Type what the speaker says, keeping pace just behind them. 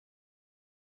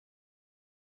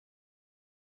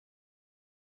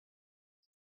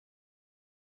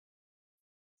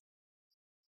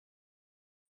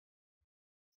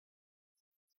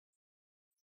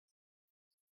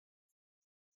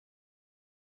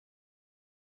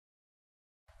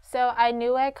So I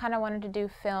knew I kind of wanted to do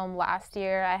film last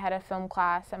year. I had a film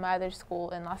class at my other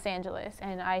school in Los Angeles,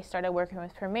 and I started working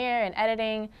with Premiere and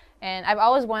editing, and I've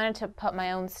always wanted to put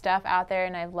my own stuff out there,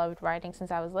 and I've loved writing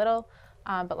since I was little,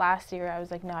 but last year I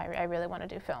was like, no, I really want to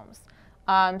do films.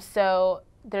 So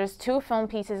there's 2 film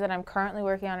pieces that I'm currently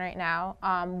working on right now.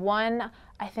 One,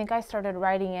 I think I started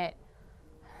writing it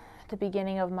at the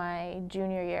beginning of my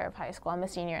junior year of high school. I'm a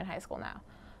senior in high school now.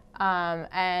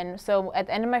 And so at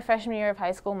the end of my freshman year of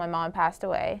high school, my mom passed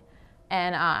away.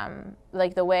 And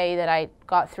like the way that I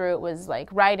got through it was like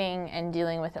writing and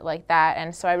dealing with it like that.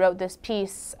 And so I wrote this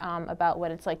piece about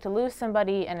what it's like to lose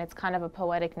somebody, and it's kind of a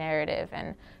poetic narrative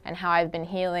and how I've been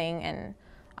healing and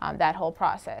that whole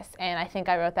process. And I think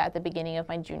I wrote that at the beginning of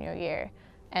my junior year.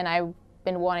 And I've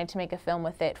been wanting to make a film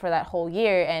with it for that whole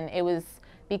year, and it was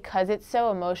because it's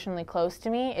so emotionally close to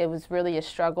me, it was really a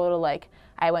struggle to like,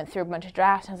 I went through a bunch of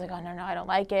drafts and I was like, oh no, I don't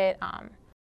like it. And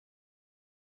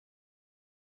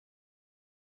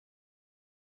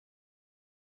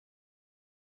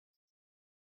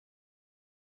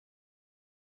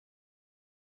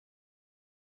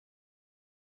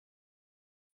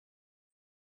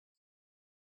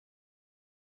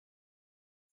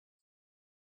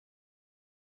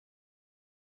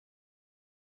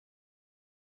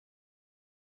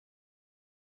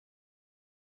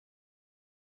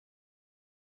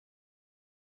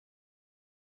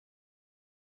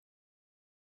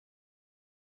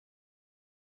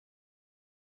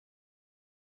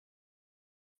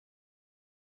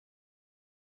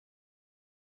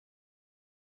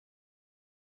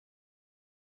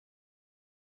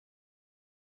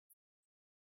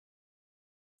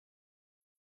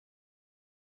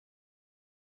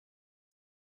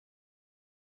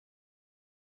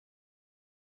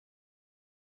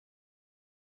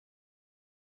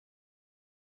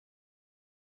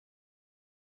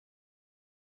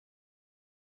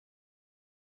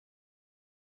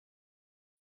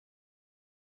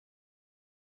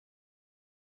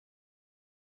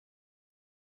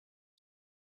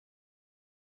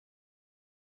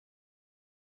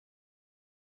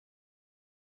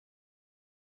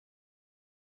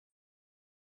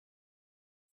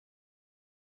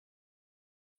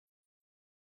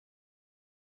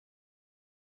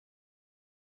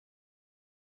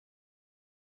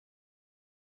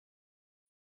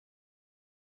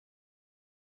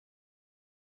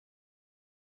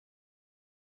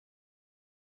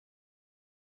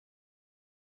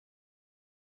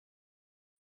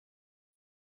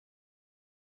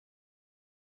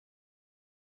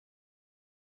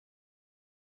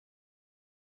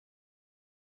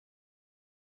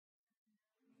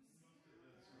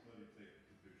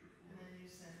then you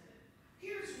send it.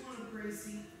 Here's one,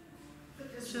 Gracie.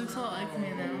 Put this She looks a one lot on. like me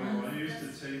now. I used to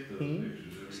take those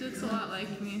pictures. She looks a lot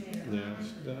like me. Yeah,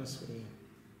 she does. Oh,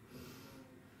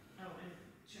 and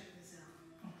check this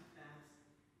out.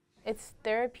 Fast. It's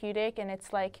therapeutic, and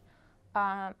it's like,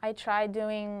 I tried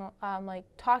doing like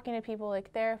talking to people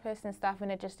like therapists and stuff,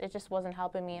 and it just wasn't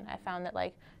helping me. And I found that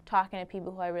like talking to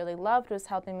people who I really loved was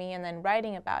helping me, and then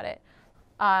writing about it.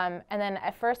 And then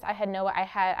at first I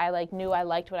like knew I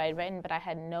liked what I had written, but I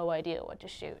had no idea what to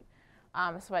shoot.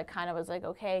 So I kind of was like,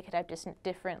 okay, could I have just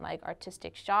different like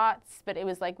artistic shots? But it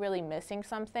was like really missing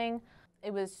something.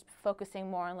 It was focusing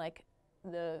more on like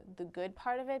the good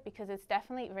part of it, because it's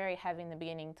definitely very heavy in the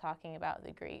beginning, talking about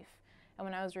the grief. And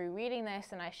when I was rereading this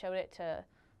and I showed it to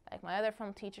like my other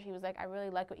film teacher, he was like, I really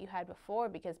like what you had before,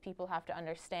 because people have to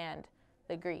understand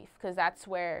the grief, because that's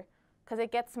where, because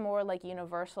it gets more like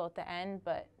universal at the end,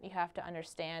 but you have to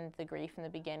understand the grief in the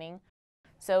beginning.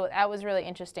 So that was really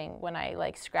interesting when I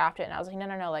like scrapped it, and I was like,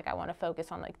 no, like I want to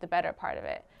focus on like the better part of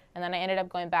it. And then I ended up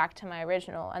going back to my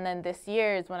original. And then this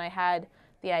year is when I had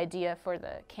the idea for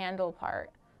the candle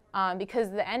part, because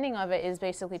the ending of it is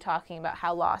basically talking about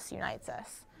how loss unites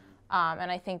us.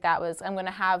 And I think that was, I'm going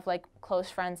to have like close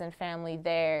friends and family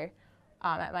there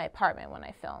at my apartment when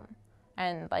I film.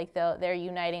 And like they're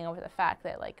uniting over the fact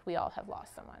that like we all have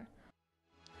lost someone.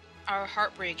 Our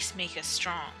heartbreaks make us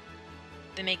strong.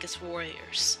 They make us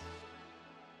warriors.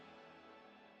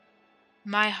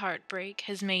 My heartbreak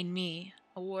has made me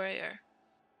a warrior.